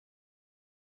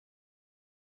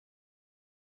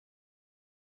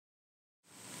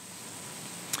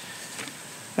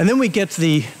And then we get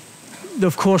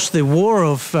of course, the War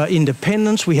of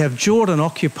Independence. We have Jordan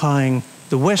occupying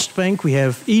the West Bank. We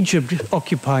have Egypt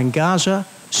occupying Gaza,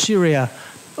 Syria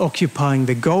occupying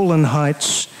the Golan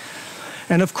Heights.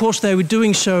 And of course, they were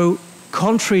doing so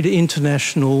contrary to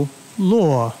international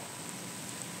law.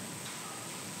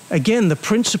 Again, the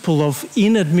principle of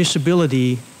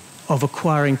inadmissibility of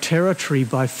acquiring territory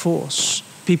by force.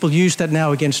 People use that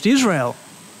now against Israel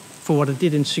for what it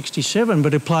did in 67,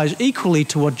 but it applies equally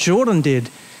to what Jordan did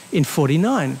in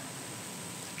 49.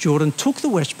 Jordan took the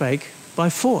West Bank by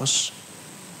force.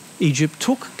 Egypt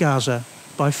took Gaza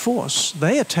by force.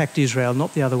 They attacked Israel,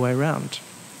 not the other way around.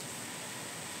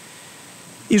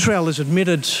 Israel is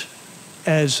admitted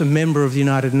as a member of the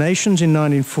United Nations in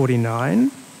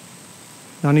 1949.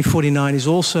 1949 is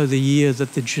also the year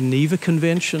that the Geneva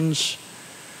Conventions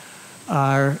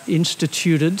are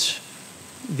instituted,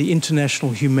 the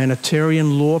international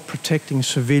humanitarian law protecting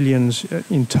civilians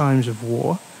in times of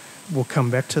war. We'll come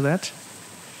back to that.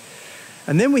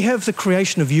 And then we have the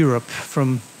creation of Europe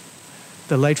from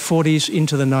the late 40s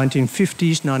into the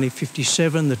 1950s,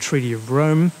 1957, the Treaty of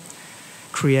Rome,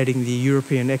 creating the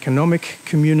European economic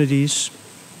communities.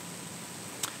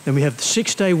 Then we have the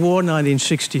Six-Day War,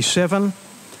 1967.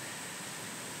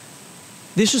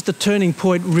 This is the turning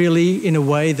point, really, in a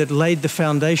way that laid the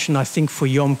foundation, I think, for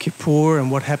Yom Kippur and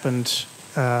what happened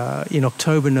in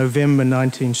October, November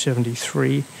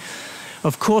 1973.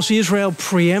 Of course, Israel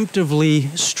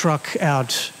preemptively struck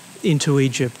out into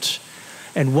Egypt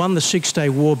and won the Six-Day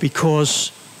War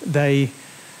because they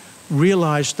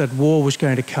realized that war was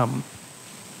going to come.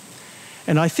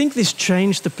 And I think this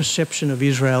changed the perception of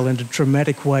Israel in a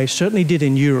dramatic way, certainly did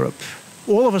in Europe.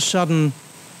 All of a sudden,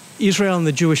 Israel and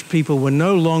the Jewish people were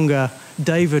no longer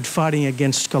David fighting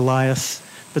against Goliath,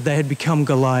 but they had become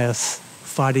Goliath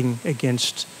fighting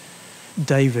against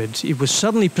David. It was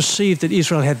suddenly perceived that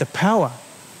Israel had the power,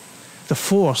 the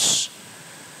force,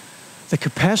 the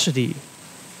capacity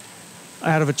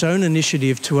out of its own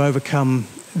initiative to overcome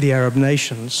the Arab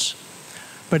nations.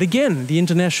 But again, the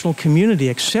international community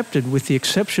accepted, with the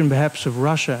exception perhaps of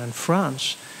Russia and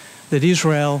France, that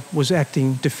Israel was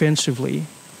acting defensively,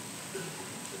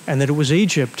 and that it was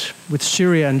Egypt with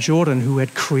Syria and Jordan who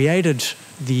had created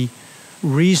the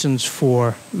reasons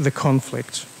for the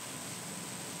conflict.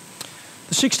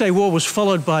 The Six-Day War was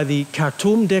followed by the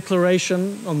Khartoum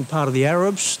Declaration on the part of the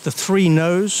Arabs, the three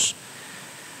no's: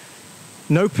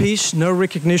 no peace, no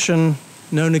recognition,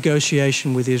 no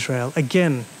negotiation with Israel.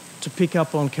 Again, to pick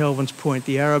up on Kelvin's point,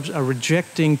 the Arabs are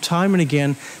rejecting time and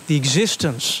again the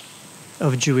existence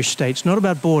of a Jewish state. It's not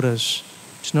about borders.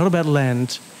 It's not about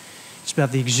land. It's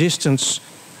about the existence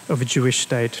of a Jewish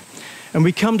state. And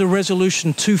we come to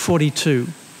Resolution 242.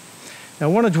 Now,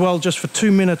 I want to dwell just for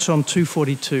 2 minutes on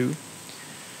 242.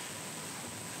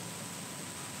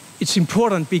 It's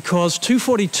important because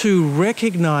 242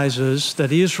 recognizes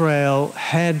that Israel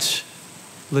had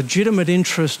legitimate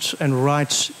interests and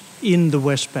rights in the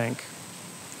West Bank.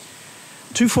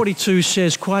 242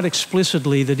 says quite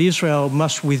explicitly that Israel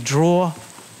must withdraw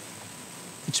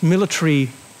its military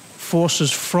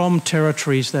forces from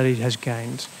territories that it has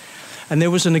gained. And there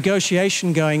was a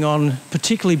negotiation going on,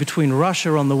 particularly between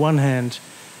Russia on the one hand,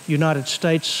 United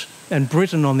States and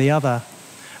Britain on the other,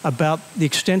 about the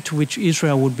extent to which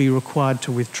Israel would be required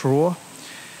to withdraw.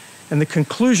 And the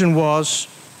conclusion was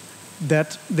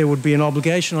that there would be an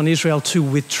obligation on Israel to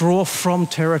withdraw from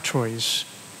territories.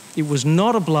 It was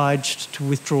not obliged to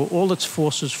withdraw all its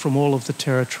forces from all of the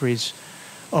territories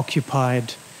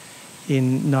occupied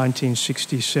in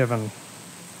 1967.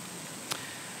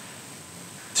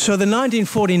 So the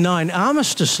 1949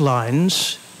 armistice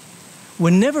lines were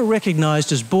never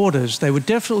recognized as borders. They were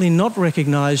definitely not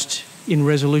recognized in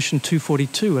Resolution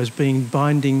 242 as being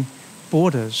binding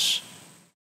borders.